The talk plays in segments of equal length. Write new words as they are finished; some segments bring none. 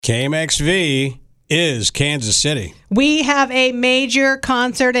KMXV is Kansas City. We have a major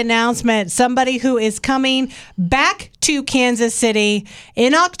concert announcement. Somebody who is coming back to Kansas City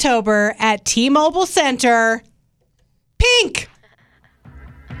in October at T-Mobile Center. Pink.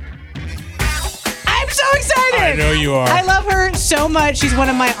 I'm so excited. I know you are. I love her so much. She's one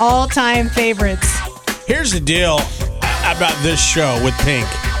of my all-time favorites. Here's the deal about this show with Pink.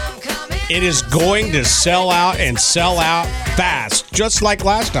 It is going to sell out and sell out fast, just like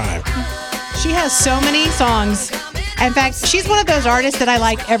last time. She has so many songs. In fact, she's one of those artists that I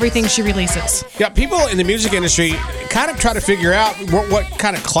like everything she releases. Yeah, people in the music industry kind of try to figure out what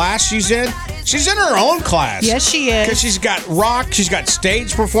kind of class she's in. She's in her own class. Yes, she is. Because she's got rock, she's got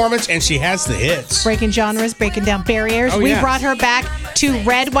stage performance, and she has the hits. Breaking genres, breaking down barriers. We brought her back to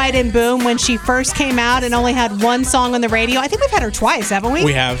Red, White, and Boom when she first came out and only had one song on the radio. I think we've had her twice, haven't we?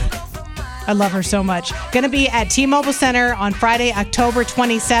 We have. I love her so much. Going to be at T-Mobile Center on Friday, October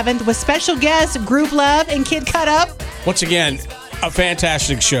 27th with special guests Group Love and Kid Cut Up. Once again, a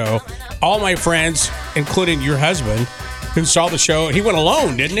fantastic show. All my friends, including your husband, who saw the show, he went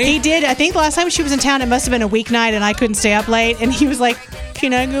alone, didn't he? He did. I think last time she was in town, it must have been a weeknight, and I couldn't stay up late. And he was like,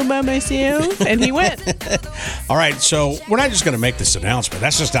 can I go by myself? And he went. All right, so we're not just going to make this announcement.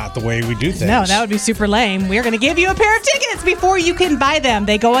 That's just not the way we do things. No, that would be super lame. We're going to give you a pair of tickets before you can buy them.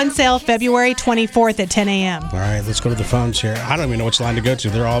 They go on sale February 24th at 10 a.m. All right, let's go to the phones here. I don't even know which line to go to.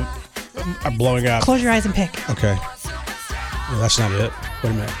 They're all blowing up. Close your eyes and pick. Okay. Well, that's not it. Wait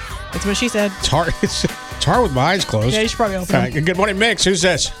a minute. That's what she said. It's hard. It's hard with my eyes closed. Yeah, you should probably open All right, good morning, Mix. Who's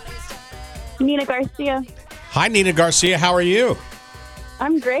this? Nina Garcia. Hi, Nina Garcia. How are you?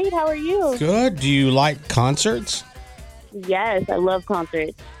 I'm great. How are you? Good. Do you like concerts? Yes, I love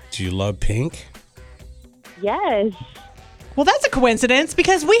concerts. Do you love Pink? Yes. Well, that's a coincidence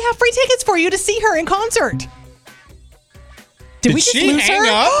because we have free tickets for you to see her in concert. Did we just she lose hang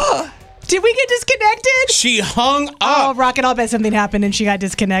her? up? Did we get disconnected? She hung up. Oh, Rocket, I'll bet something happened and she got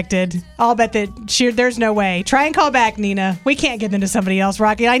disconnected. I'll bet that there's no way. Try and call back, Nina. We can't give them to somebody else,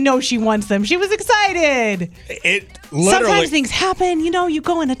 Rocket. I know she wants them. She was excited. It literally. Sometimes things happen. You know, you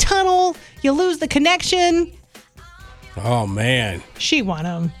go in a tunnel, you lose the connection. Oh, man. She won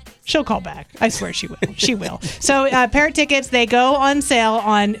them. She'll call back. I swear she will. She will. So pair of tickets, they go on sale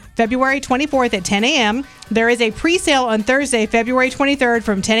on February 24th at 10 a.m. There is a pre-sale on Thursday, February 23rd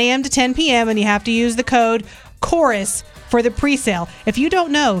from 10 a.m. to 10 p.m. and you have to use the code CHORUS for the pre-sale. If you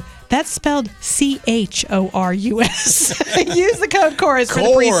don't know, that's spelled CHORUS. Use the code CHORUS for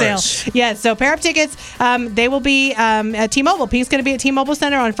the pre-sale. Yes, so pair of tickets, they will be at T-Mobile. Pink's going to be at T-Mobile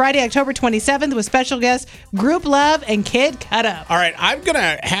Center on Friday, October 27th with special guests Group Love and Kid Cut Up. All right, I'm going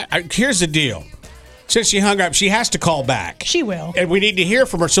to... Here's the deal. Since she hung up, she has to call back. She will. And we need to hear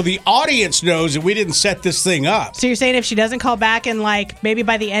from her so the audience knows that we didn't set this thing up. So you're saying if she doesn't call back and maybe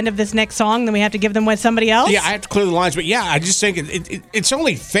by the end of this next song, then we have to give them with somebody else? Yeah, I have to clear the lines. But yeah, I just think it's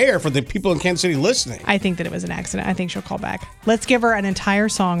only fair for the people in Kansas City listening. I think that it was an accident. I think she'll call back. Let's give her an entire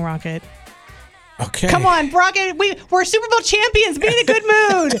song, Rocket. Okay. Come on, Rocket. We're Super Bowl champions. Be in a good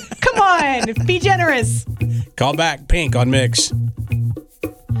mood. Come on. Be generous. Call back Pink on Mix.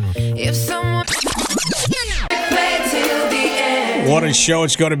 If someone play till the end. What a show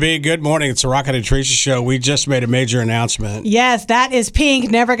it's going to be. Good morning. It's the Rocket and Teresa show. We just made a major announcement. Yes, that is Pink,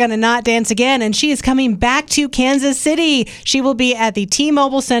 Never Gonna Not Dance Again, and she is coming back to Kansas City. She will be at the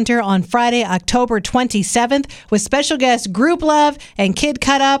T-Mobile Center on Friday, October 27th with special guests Group Love and Kid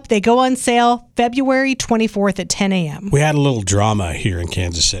Cut Up. They go on sale February 24th at 10 a.m. We had a little drama here in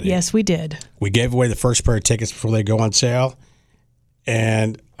Kansas City. Yes, we did. We gave away the first pair of tickets before they go on sale,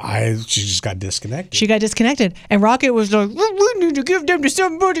 and she just got disconnected. She got disconnected. And Rocket was like, we need to give them to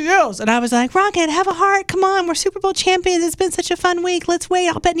somebody else. And I was like, Rocket, have a heart. Come on. We're Super Bowl champions. It's been such a fun week. Let's wait.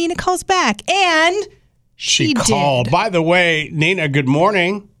 I'll bet Nina calls back. And she called. did. By the way, Nina, good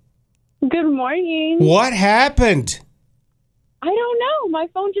morning. Good morning. What happened? I don't know. My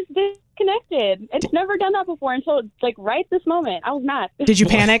phone just disconnected. It's never done that before until right this moment. I was mad. Did you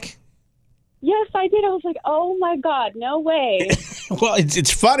panic? Yes, I did. I was like, oh my God, no way. Well, it's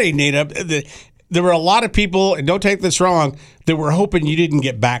funny, Nina. There were a lot of people, and don't take this wrong, that were hoping you didn't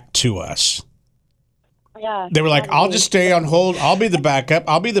get back to us. Yeah. They were like, I'll just stay on hold. I'll be the backup.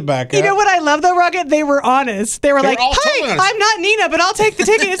 You know what I love though, Rocket? They were honest. They were like, all hi, telling us. I'm not Nina, but I'll take the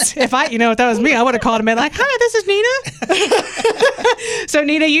tickets. If that was me, I would have called him and been like, hi, this is Nina. So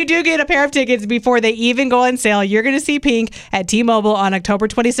Nina, you do get a pair of tickets before they even go on sale. You're going to see Pink at T-Mobile on October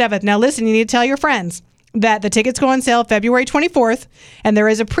 27th. Now listen, you need to tell your friends that the tickets go on sale February 24th, and there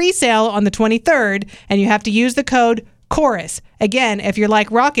is a pre-sale on the 23rd, and you have to use the code CHORUS. Again, if you're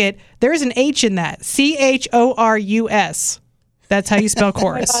like Rocket, there's an H in that. CHORUS. That's how you spell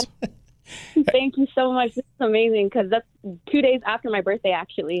chorus. Thank you so much. This is amazing because that's 2 days after my birthday,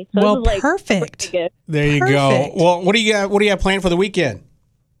 actually. So Well, this is like perfect. birthday gift. There you Perfect. go. Well, what do you have planned for the weekend?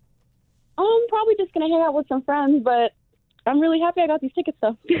 Probably just gonna hang out with some friends, but I'm really happy I got these tickets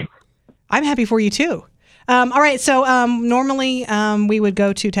though. I'm happy for you too. All right, so normally we would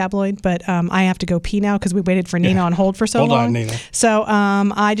go to Tabloid, but I have to go pee now because we waited for Nina on hold for so Hold long. on, Nina. So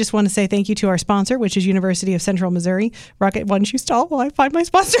I just want to say thank you to our sponsor, which is University of Central Missouri. Rocket, why don't you stall while I find my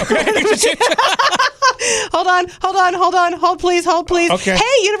sponsor? Hold please. Okay.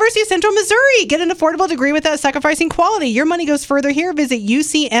 Hey, University of Central Missouri, get an affordable degree without sacrificing quality. Your money goes further here. Visit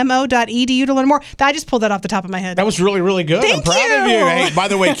ucmo.edu to learn more. I just pulled that off the top of my head. That was really, really good. I'm Thank proud of you. you. Hey, by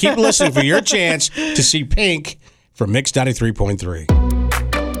the way, keep listening for your chance to see Pink from Mix 93.3.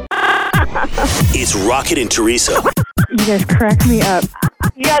 It's Rocket and Teresa You guys crack me up.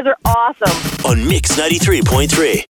 You guys are awesome. on Mix 93.3.